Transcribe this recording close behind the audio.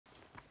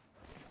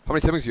How many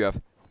siblings do you have?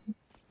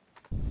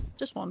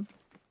 Just one.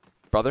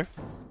 Brother?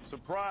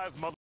 Surprise,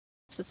 mother.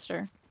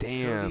 Sister.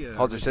 Damn.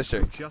 How's your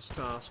sister? Just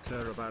ask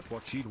her about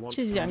what she'd want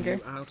She's younger.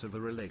 out of the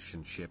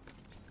relationship.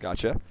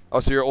 Gotcha. Oh,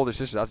 so you're older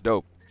sister. That's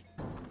dope.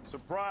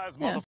 Surprise,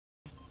 Yeah. mother.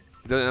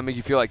 Doesn't that make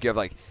you feel like you have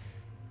like,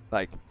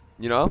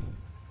 you know?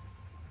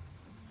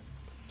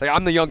 Like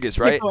I'm the youngest,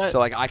 right? So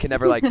like I can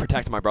never like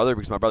protect my brother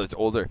because my brother's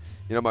older.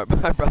 You know, my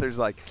brother's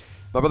like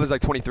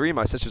 23 and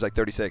my sister's like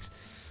 36.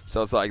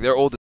 So it's like they're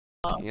older.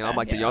 You know, I'm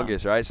like the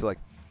youngest, right? So like,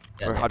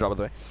 or hot drop by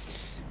the way.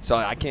 So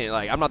I can't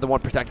like I'm not the one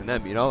protecting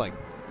them. You know,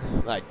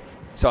 like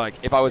so like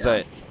if I was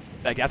like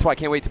that's why I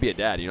can't wait to be a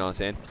dad. You know what I'm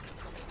saying?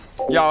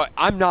 Yo,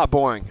 I'm not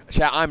boring.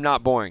 Chat, I'm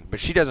not boring, but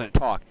she doesn't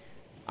talk.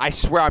 I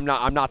swear I'm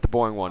not the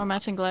boring one. We're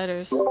matching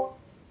gliders.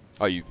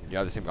 Oh, you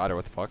have the same glider?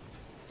 What the fuck?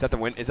 Is that the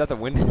wind? Is that the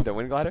wind? The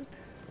wind glider?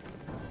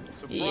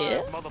 Surprise, Yeah.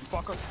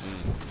 motherfucker.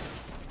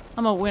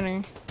 I'm a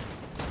winner.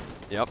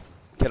 Yep.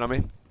 Kid on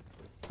me.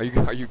 Are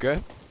you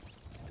good?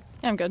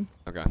 Yeah, I'm good.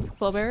 Okay.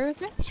 Blow barrier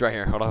with me? He's right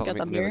here. Hold on. Got Let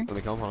that me mirror?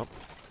 come. Hold on.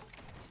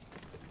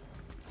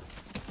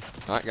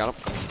 All right, got him.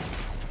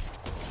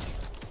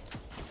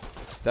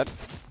 Dead.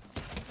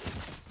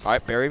 All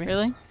right, bury me.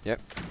 Really?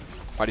 Yep.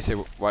 Why do you say?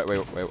 Wait.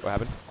 What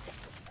happened?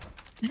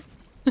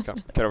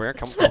 Come, get over here.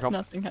 Come.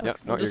 Nothing happened. Yep.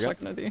 No, I'm just you're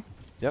fucking with you.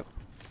 Yep.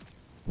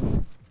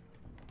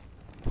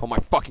 Oh my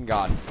fucking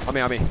god. On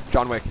me.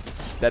 John Wick.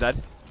 Dead.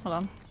 Hold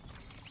on.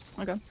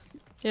 Okay.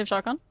 You have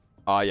shotgun?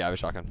 Yeah, I have a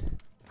shotgun.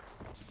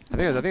 I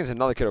think there's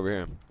another kid over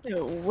here.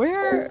 Ew,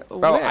 where? Bro,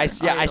 where? I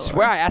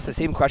swear I asked the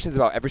same questions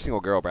about every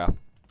single girl, bro.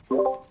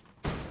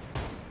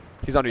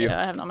 He's under you. Yeah,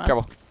 I have no map.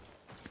 Careful.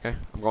 Okay,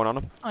 I'm going on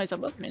him. Oh, he's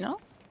above me now?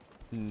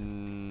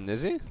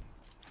 Is he?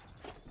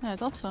 Yeah, I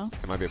thought so.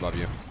 He might be above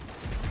you.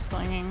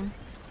 Flinging.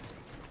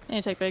 I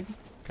need to take big.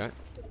 Okay.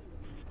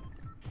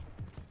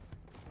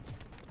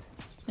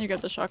 You got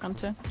the shotgun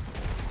too.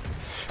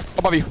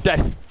 Above you.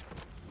 Dead.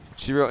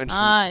 She's real interesting.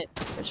 Ah,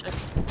 good shit.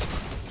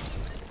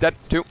 Dead.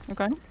 2.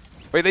 Okay.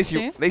 Wait,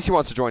 Lacey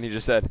wants to join, he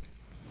just said.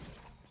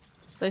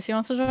 Lacey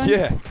wants to join?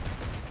 Yeah.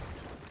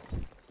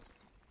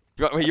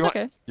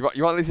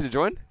 You want Lacey to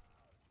join?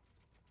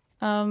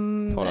 I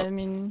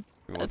mean,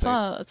 it's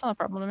not a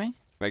problem to me.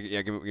 Like,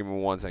 yeah, give me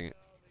 1 second.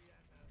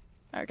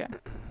 Okay.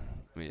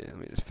 Let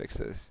me just fix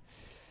this.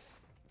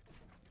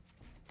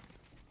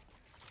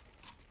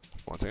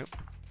 1 second.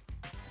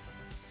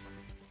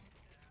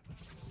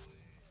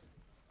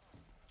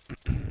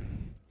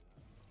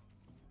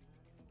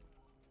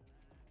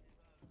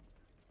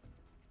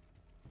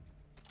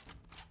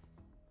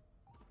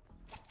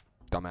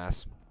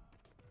 Dumbass.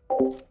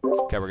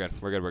 Okay, we're good.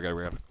 We're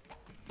good.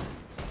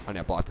 I need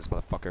to block this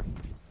motherfucker.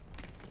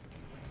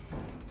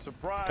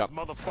 Surprise,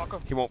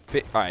 motherfucker. He won't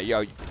fit. Alright,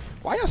 yo.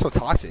 Why are you so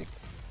toxic?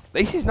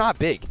 Lacey's not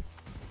big.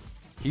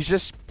 He's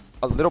just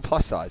a little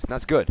plus size, and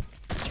that's good.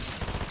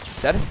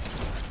 Dead?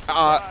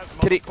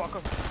 Kitty.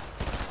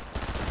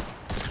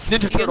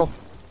 Ninja Turtle.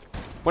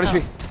 What is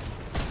me?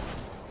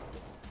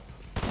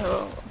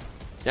 Oh.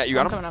 Yeah, you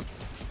got him? Coming up.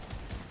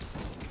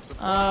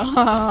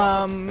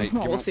 Hey,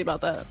 we'll see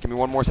about that. Give me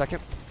 1 more second.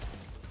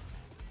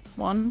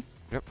 1.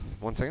 Yep,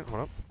 1 second.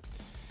 Hold up.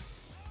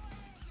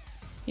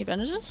 You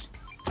bandages?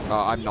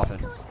 I'm nothing.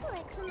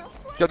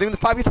 Yo, think of the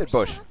 5 gets hit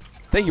bush.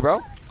 Thank you, bro.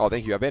 Oh,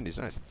 thank you. I have bandies.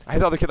 Nice. I hit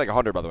the other kid like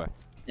 100, by the way.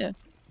 Yeah.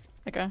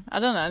 Okay. I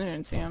don't know. I didn't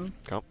even see him.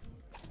 Come.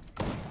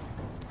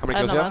 How many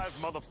kills you have?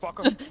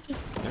 Motherfucker.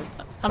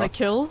 How many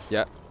kills?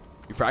 Yeah.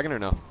 You fragging or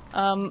no?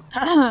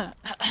 Yeah,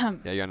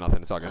 Yeah, you got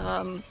nothing. It's all good.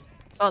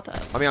 about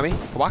that. On me.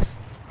 Full box.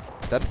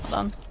 Dead.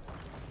 Done.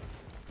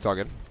 It's all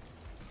good.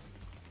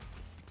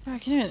 I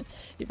can't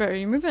even. Bro,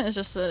 your movement is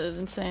just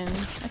insane.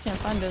 I can't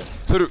find it.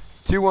 So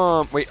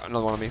wait,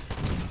 another one on me.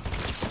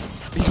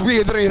 We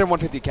literally hit him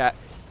 150, cat.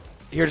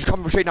 Here, just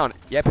come straight down.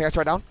 Yeah, pickaxe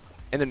right down.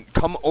 And then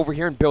come over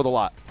here and build a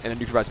lot. And then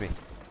you can res me.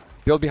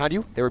 Build behind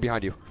you. They were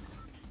behind you.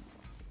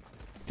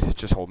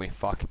 Just hold me.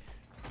 Fuck.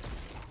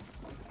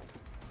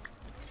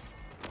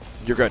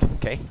 You're good,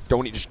 okay?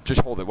 Don't need,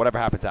 just hold it. Whatever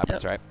happens,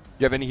 happens, right?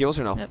 You have any heals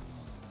or no? Yep.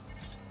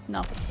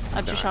 No. I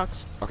have 2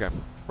 shocks. Okay,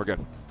 we're good.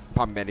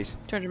 Popping bandies.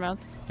 Turn your mouth.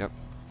 Yep.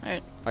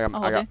 Alright. I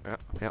got.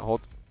 Yeah,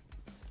 hold.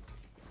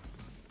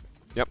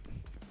 Yep.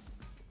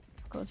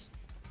 Close.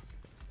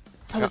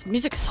 Oh, this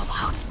music is so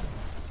loud.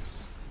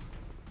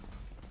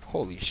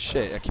 Holy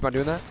shit! I keep on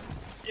doing that.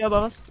 Yeah,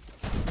 above us.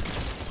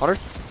 100.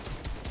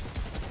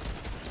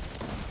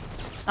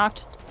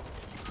 Knocked.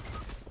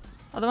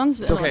 Other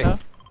ones? It's okay. Got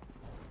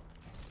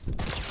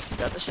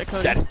the shit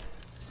coded. Dead.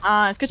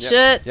 Ah, it's good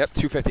shit. Yep,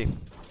 250.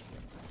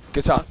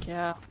 Good stuff. Fuck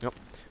yeah. Yep.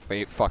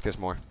 Wait, fuck, there's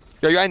more.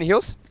 Yo, you got any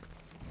heals?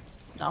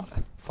 No.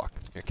 Fuck.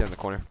 Here, get in the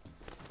corner.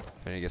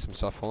 I need to get some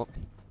stuff. Hold up.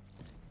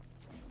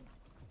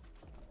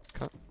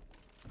 Okay.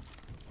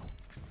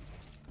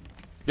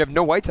 You have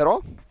no whites at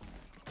all?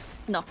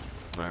 No.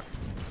 Alright.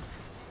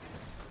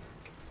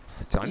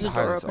 Time There's to a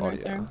hide door this open auto.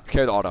 right there.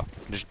 Carry the auto.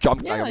 Just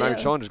jump. Yeah, Like, I'm not even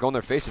yeah. chilling. Just go in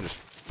their face and just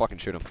fucking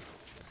shoot them.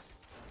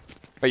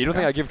 Wait, you don't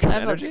think I give I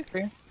have energy?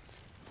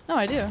 No,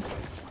 I do.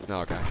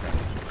 No, okay.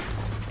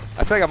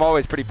 I feel like I'm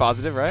always pretty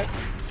positive, right?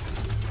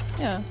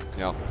 Yeah.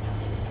 Yeah.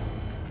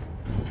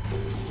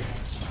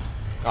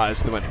 Alright, this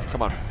is the win.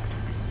 Come on.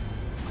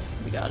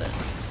 We got it.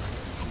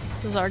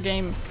 This is our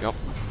game. Yep.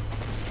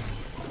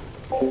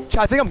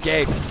 I think I'm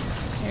gay.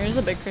 Here's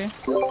a big for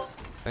you.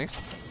 Thanks.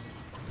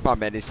 Come on,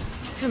 Mendes.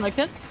 You like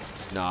it?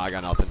 No, I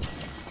got nothing.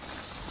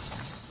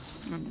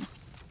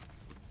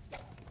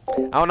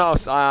 I don't know.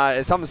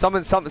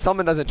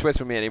 Something doesn't twist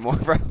for me anymore,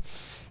 bro.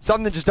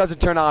 Something just doesn't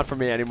turn on for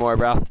me anymore,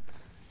 bro.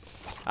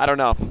 I don't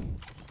know.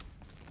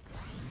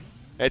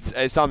 It's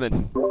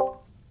something.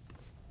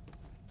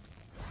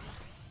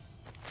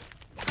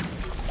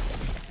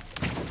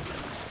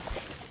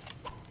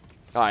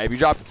 Alright, if you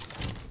drop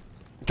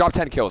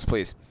 10 kills,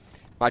 please.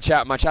 My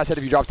chat said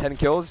if you drop 10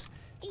 kills,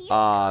 you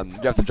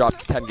have to drop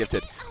 10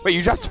 gifted. Wait,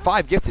 you dropped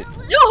 5 gifted.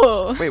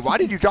 Yo! Wait, why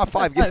did you drop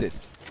 5 gifted?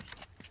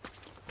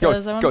 Go,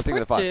 think of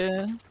the 5.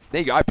 You.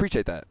 There you go. I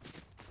appreciate that.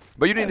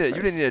 But you didn't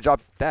need to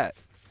drop that.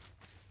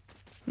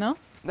 No?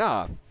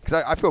 Nah,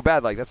 because I feel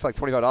bad. Like, that's like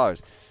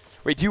 $25.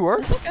 Wait, do you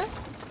work? It's okay.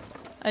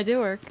 I do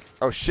work.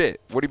 Oh, shit.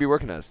 What do you be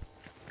working as?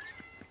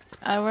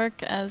 I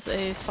work as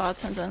a spa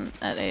attendant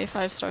at a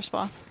 5-star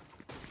spa.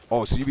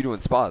 Oh, so you be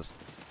doing spas?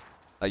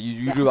 Like,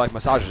 you do, like,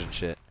 massages and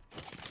shit?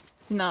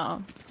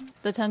 No.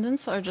 The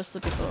attendants are just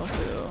the people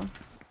who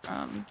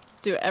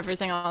do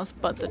everything else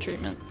but the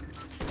treatment.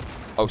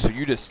 Oh, so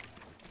you just,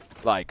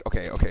 like,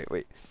 okay,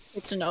 wait.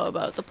 Get to know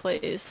about the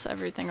place,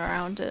 everything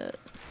around it.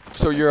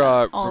 So you're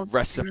a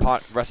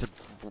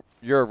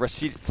you're a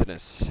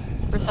receptionist.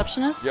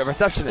 Receptionist? Yeah,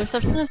 receptionist.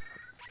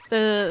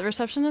 The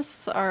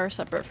receptionists are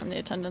separate from the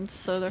attendants,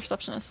 so the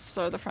receptionists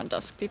are the front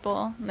desk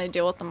people, and they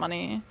deal with the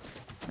money,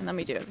 and then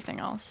we do everything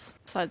else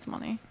besides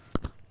money.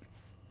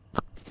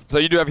 So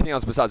you do everything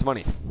else besides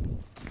money?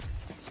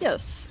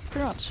 Yes,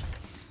 pretty much.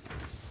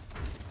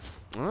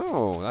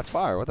 Oh, that's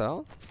fire. What the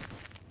hell?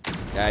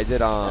 Yeah, I did,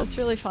 That's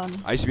really fun.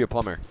 I used to be a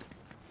plumber.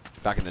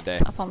 Back in the day.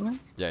 A plumber?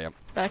 Yeah.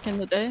 Back in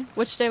the day?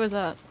 Which day was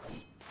that?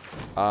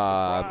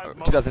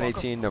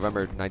 2018,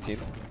 November 19th.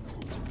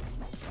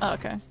 Oh,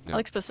 okay. Yeah. I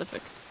like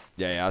specific.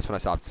 Yeah, that's when I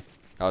stopped.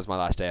 That was my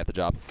last day at the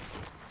job.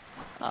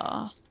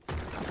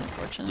 That's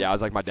unfortunate. Yeah, I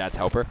was like my dad's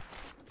helper.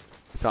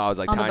 So I was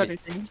like On the tiny.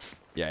 better things.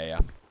 Yeah.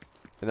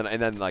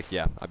 And then like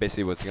yeah, I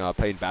basically was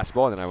playing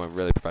basketball, and then I went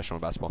really professional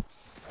in basketball.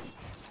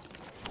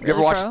 Really, You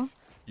ever watch? pro?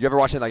 You ever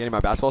watch like any of my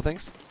basketball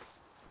things?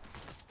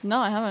 No,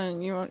 I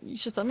haven't. You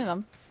should send me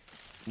them.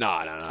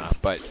 No.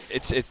 But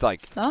it's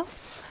like No?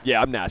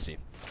 yeah, I'm nasty.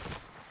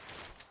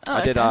 Oh,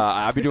 I did. okay.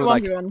 I'll be Which doing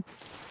one like. you in?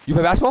 You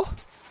play basketball?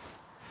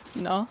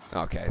 No.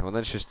 Okay, well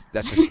that's just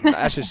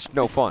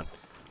no fun.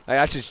 Like,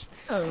 that's just.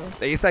 Oh.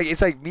 It's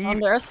like me.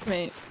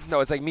 Underestimate. No,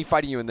 it's like me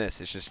fighting you in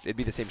this. It'd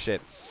be the same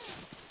shit.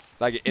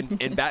 Like in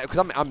because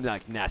I'm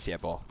like nasty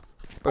at ball.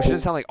 But she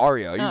doesn't sound like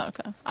Ario. Oh,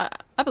 okay.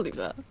 I believe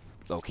that.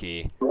 Low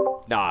key.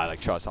 Nah, like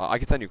trust. I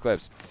can send you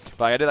clips.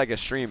 But I did like a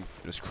stream.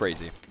 It was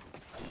crazy.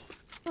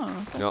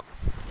 Oh, okay. Yep.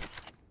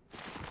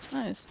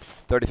 Nice.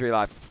 33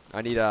 live.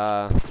 I need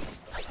I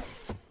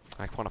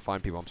want to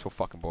find people. I'm so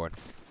fucking bored.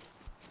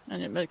 I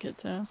need a medkit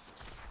too.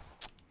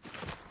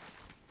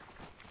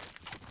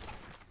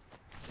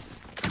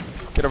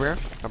 Get over here.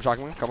 I'm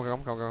talking to him. Come.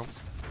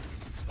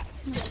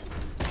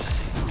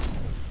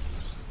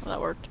 Well, that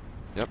worked.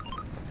 Yep.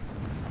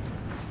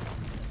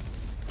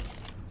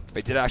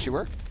 Wait, did it actually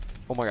work?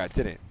 Oh my god, it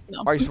didn't.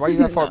 No. Why are you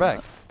that far No,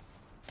 back?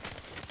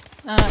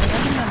 I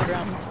landed on the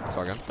ground. It's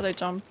all good. But I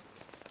jumped.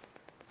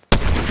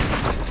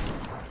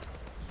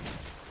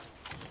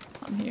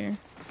 I'm here.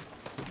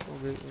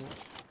 200.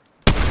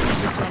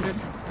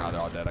 Nah,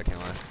 they're all dead. I can't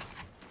lie.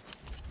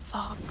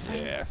 Fuck.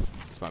 Yeah,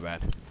 it's my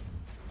bad.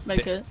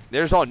 Medkit.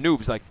 There's all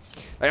noobs. Like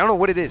I don't know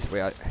what it is.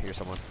 Wait, I hear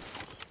someone.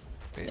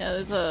 Wait. Yeah,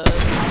 there's a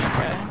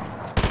guy.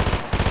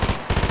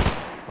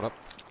 What up?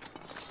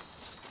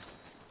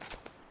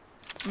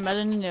 Met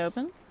in the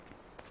open.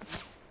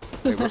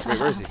 Wait,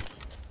 where is he?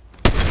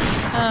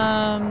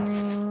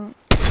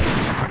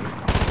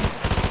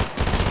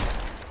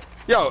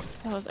 Yo,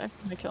 I was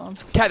actually gonna kill him.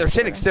 Cat, they're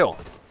sitting still.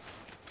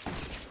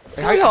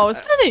 Wait, Oh, I was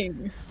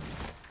medding.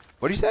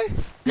 What did you say?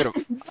 You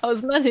gotta- I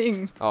was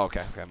medding. Oh,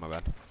 okay, my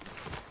bad.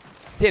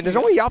 Damn, there's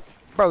no way y'all,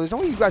 bro. There's no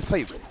way you guys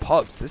play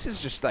pubs. This is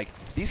just like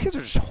these kids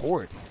are just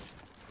horde.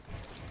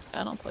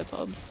 I don't play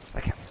pubs.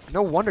 Like,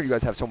 no wonder you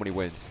guys have so many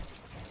wins.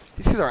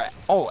 These kids are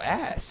all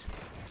ass.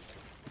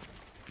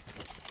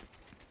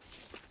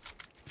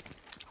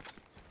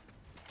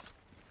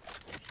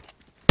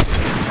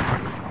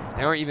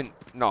 They aren't even.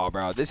 No,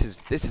 bro. This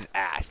is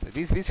ass. Like,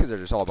 these kids are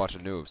just all a bunch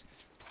of noobs.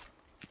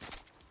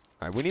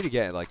 All right, we need to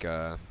get like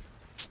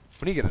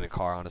we need to get in a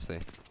car. Honestly,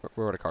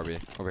 where would a car be?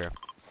 Over here.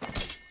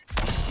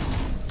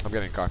 I'm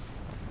getting a car.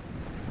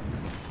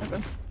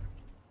 Okay.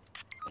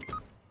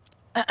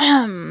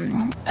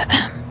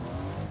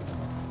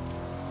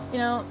 You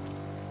know,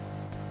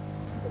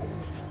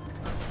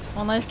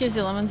 when life gives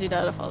you lemons, you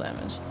die to fall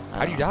damage.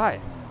 How do you die?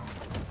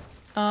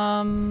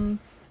 I'm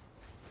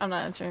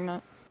not answering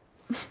that.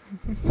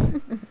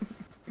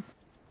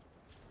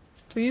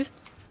 Please?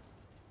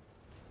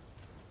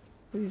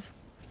 Please.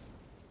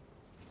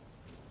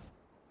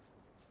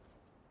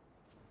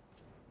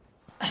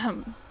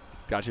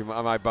 Got you.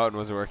 My button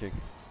wasn't working.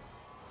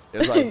 It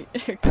was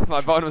like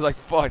my button was like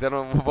fuck. I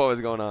don't know what was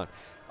going on.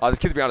 Oh, this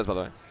kid's behind us, by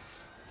the way.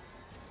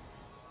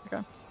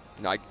 Okay.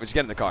 No, we just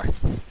get in the car.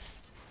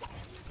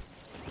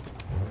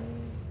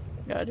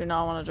 Yeah, I do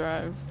not want to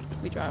drive.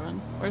 Be driving.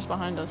 Where's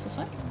behind us? This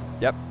way?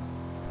 Yep.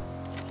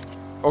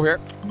 Over here.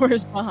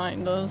 Where's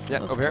behind us? Yeah,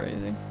 That's over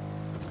crazy. here.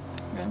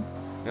 Okay.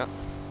 Yep.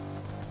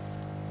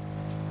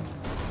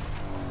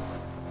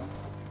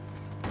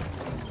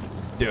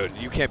 Dude,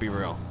 you can't be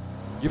real.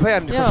 You play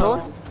on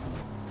controller?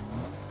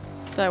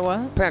 That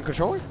what? Play on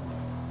controller?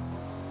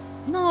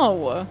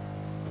 No.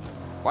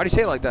 Why do you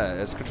say it like that?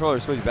 Is controller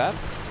supposed to be bad?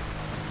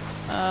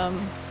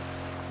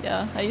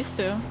 Yeah, I used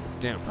to.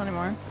 Damn. Not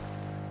anymore.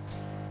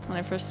 When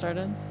I first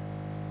started.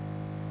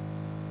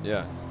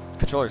 Yeah.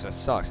 Controllers, that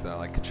sucks though.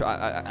 Like, you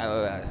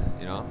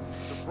know?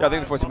 Yeah, I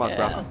think the 14 miles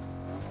per hour.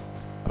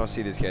 I don't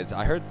see these kids.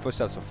 I heard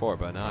footsteps before,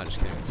 but now I just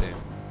can't even see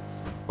them.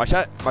 My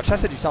chat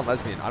said you sound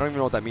lesbian. I don't even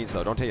know what that means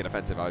though. Don't take it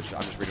offensive. I'm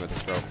just reading what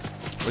this wrote.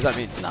 What does that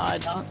mean? No, I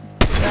don't.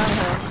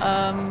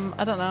 Yeah,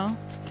 I don't know.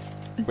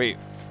 Wait.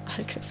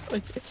 I could.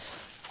 Like,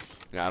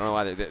 yeah, I don't know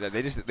why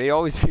they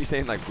always be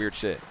saying like weird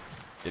shit,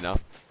 you know?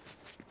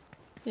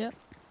 Yep.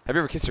 Have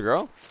you ever kissed a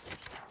girl?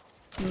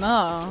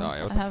 No, No,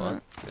 yeah, what I the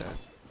haven't. fuck? Yeah.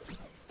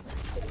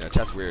 Yeah,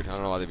 chat's weird. I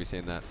don't know why they be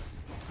saying that.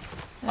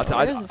 Yeah,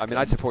 I mean,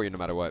 I'd support you no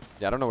matter what.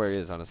 Yeah, I don't know where he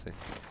is, honestly.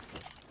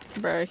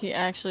 Bro, he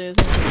actually is.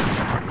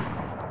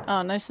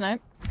 Oh, nice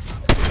snipe.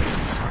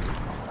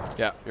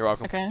 Yeah, you're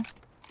welcome. Okay.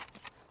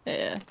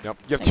 Yeah. Yep.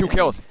 You have 2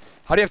 kills.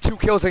 How do you have 2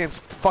 kills against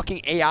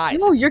fucking AIs?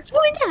 No, you're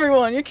killing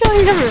everyone. You're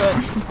killing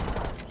everyone.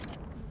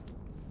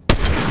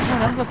 I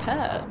don't have a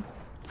pad.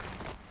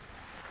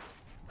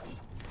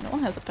 No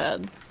one has a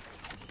pad.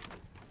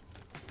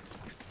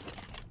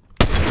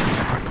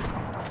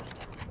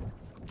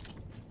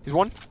 He's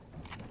one.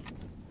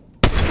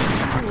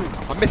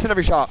 I'm missing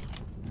every shot.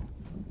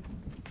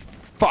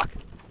 Fuck.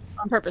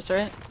 On purpose,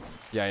 right?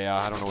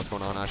 Yeah, I don't know what's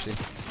going on, actually.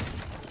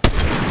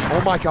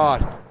 Oh my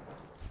god.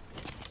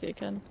 See you,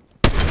 kid.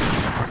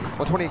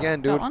 120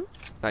 again, dude. That one?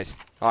 Nice.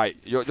 Alright,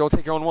 you'll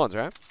take your own ones,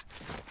 right?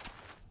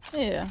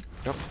 Yeah.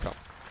 Yep, go.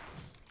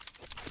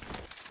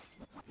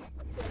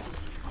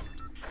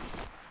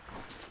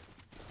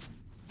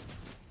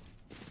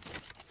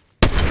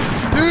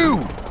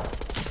 Dude!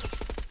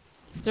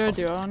 Is there a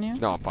duo on you?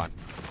 No, I'm fine.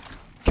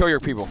 Kill your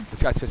people.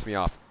 This guy's pissing me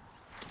off.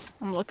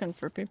 I'm looking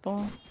for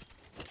people.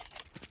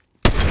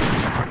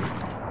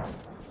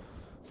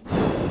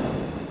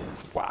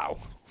 Wow.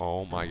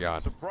 Oh my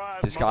god.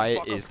 Surprise, This guy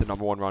motherfucker. is the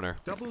 #1 runner.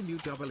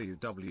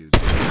 www.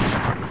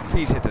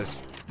 Please hit this.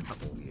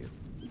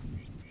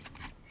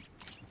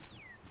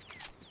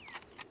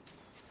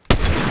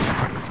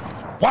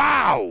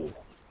 Wow!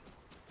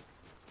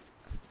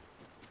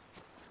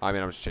 I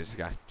mean, I'm just chasing this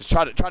guy. Just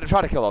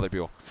try to kill other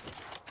people.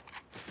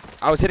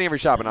 I was hitting every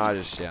shot, but now I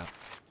just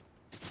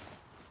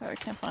Oh, I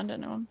can't find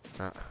anyone.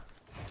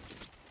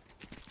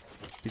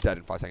 He's dead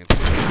in 5 seconds.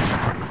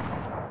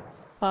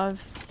 5,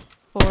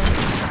 4,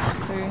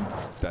 3.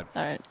 Dead.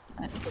 Alright,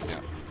 nice. Yeah.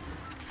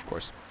 Of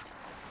course.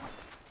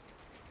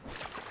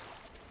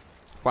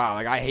 Wow,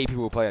 like I hate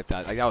people who play like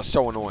that. Like that was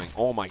so annoying.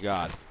 Oh my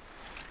god.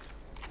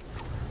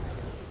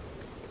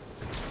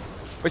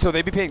 Wait, so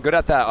they be paying good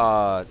at that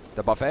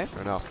the buffet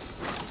or no?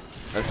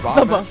 Or spa?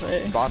 The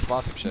buffet. Spa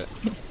some shit.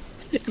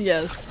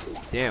 Yes.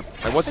 Damn.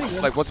 Like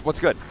what's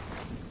good?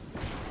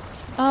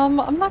 I'm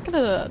not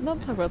gonna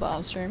talk about that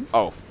on stream.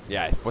 Oh,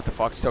 yeah. What the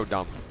fuck? So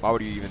dumb. Why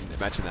would you even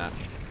mention that?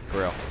 For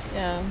real.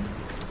 Yeah.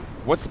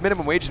 What's the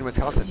minimum wage in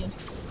Wisconsin?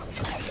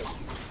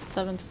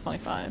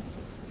 7.25.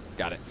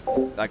 Got it.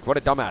 Like what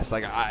a dumbass.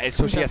 Like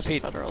so she gets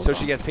paid. So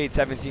she gets paid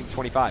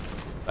 $17.25.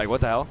 Like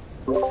what the hell?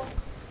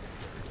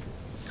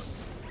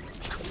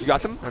 You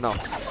got them or no?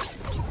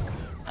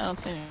 I don't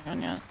see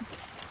anyone yet.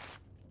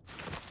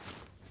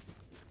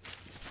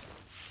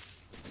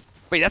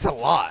 Wait, that's a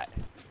lot.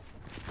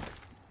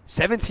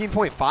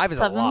 17.5 is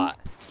a lot.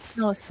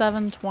 No,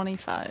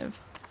 7.25.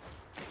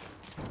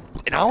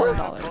 An hour?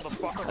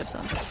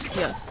 $5.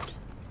 Yes,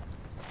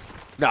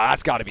 No,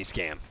 that's got to be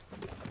scam.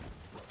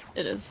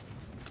 it is.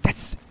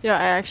 That's Yeah,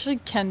 I actually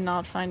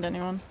cannot find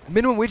anyone.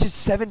 minimum wage is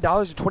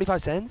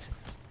 $7.25.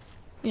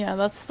 Yeah,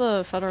 that's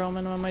the federal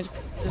minimum wage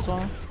as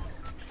well.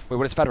 Wait,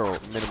 what does federal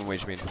minimum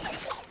wage mean?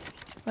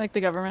 Like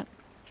the government.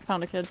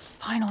 Found a kid.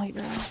 Finally,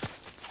 bro.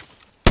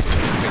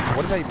 Wait,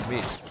 what does that even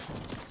mean?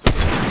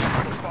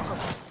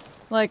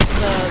 Like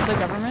the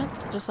government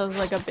just has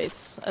like a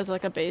base,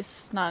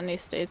 not any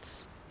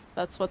states.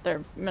 That's what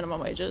their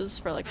minimum wage is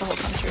for like the whole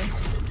country.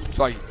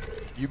 So like,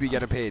 you be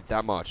getting paid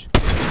that much?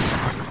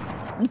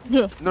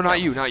 No,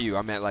 not you.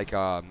 I meant like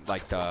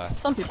the.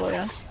 Some people,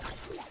 yeah.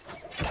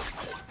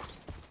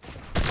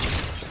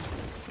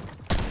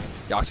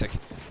 Toxic.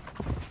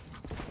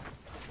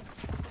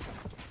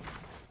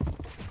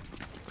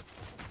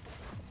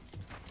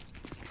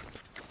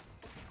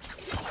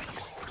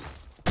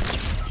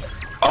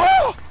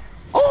 Oh!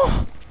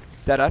 Oh!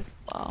 Dead.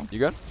 Wow. You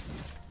good?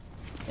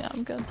 Yeah,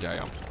 I'm good.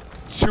 Yeah.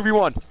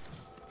 2v1.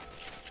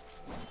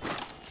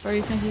 Where do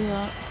you think he's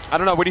at? I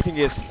don't know. What do you think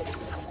he is?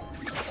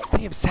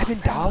 Damn,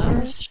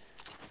 $7?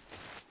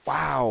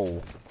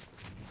 Wow.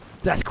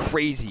 That's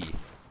crazy.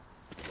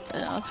 I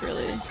know, that's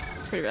really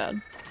pretty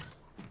bad.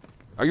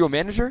 Are you a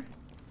manager?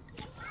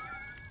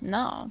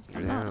 No,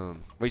 I'm not.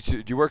 Wait, so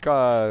do you work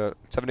 7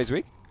 days a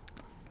week?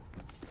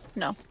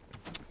 No.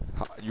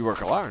 You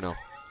work a lot or no?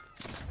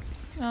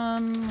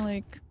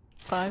 Like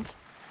 5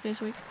 days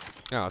a week.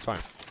 No, that's fine.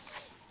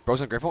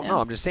 Bro's ungrateful? Yeah. No,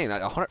 I'm just saying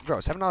that bro,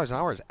 $7 an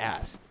hour is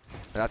ass.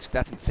 That's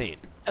insane.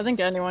 I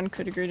think anyone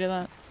could agree to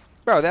that.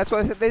 Bro, that's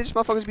why they just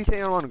motherfuckers be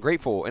saying I'm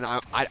ungrateful, and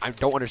I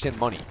don't understand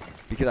money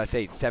because I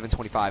say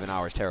 $7.25 an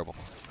hour is terrible.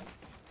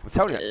 I'm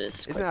telling you,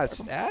 isn't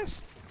that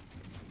ass?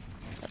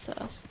 That's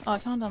ass. Oh, I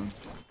found him.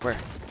 Where?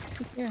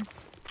 He's here.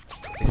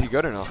 Is he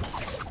good or no?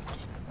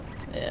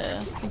 Yeah,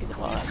 I think he's a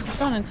bot. He's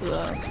going into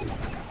the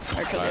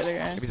arcade the other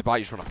guy. If he's a bot,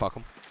 you just want to fuck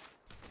him.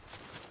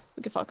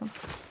 We could fuck him.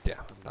 Yeah,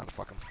 I'm down to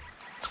fuck him.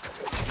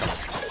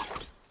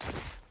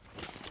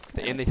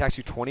 And they tax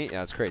you 20? Yeah,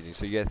 that's crazy.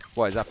 So you get,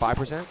 what, is that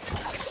 5%?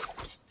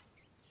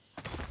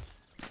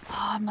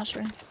 Oh, I'm not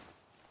sure.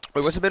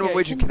 Wait, what's the minimum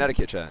wage in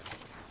Connecticut, chat?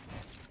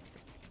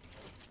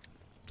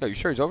 Oh, you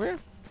sure he's over here?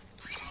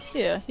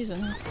 Yeah, he's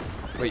in here.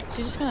 Wait. Is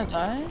he just gonna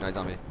die? No, he's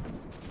on me.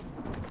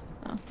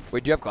 Oh.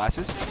 Wait, do you have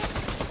glasses?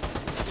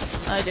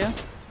 I do.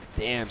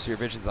 Damn, so your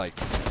vision's like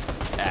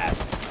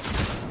ass.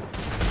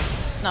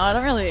 No, I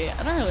don't really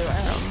wear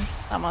them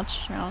that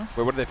much, to be honest.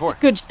 Wait, what are they for?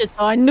 Good shit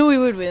though, I knew we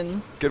would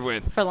win. Good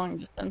win. For long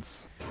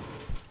distance.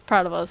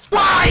 Proud of us.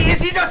 Why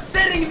is he just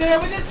sitting there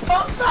with his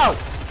pump out?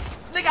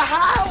 Nigga,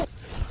 how?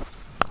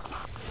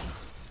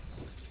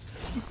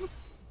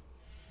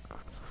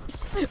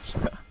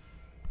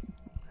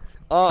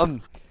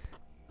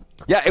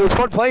 Yeah, it was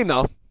fun playing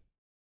though.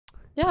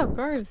 Yeah, of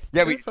course.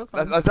 Yeah, it was so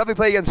fun. let's definitely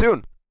play again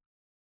soon.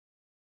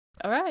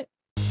 All right.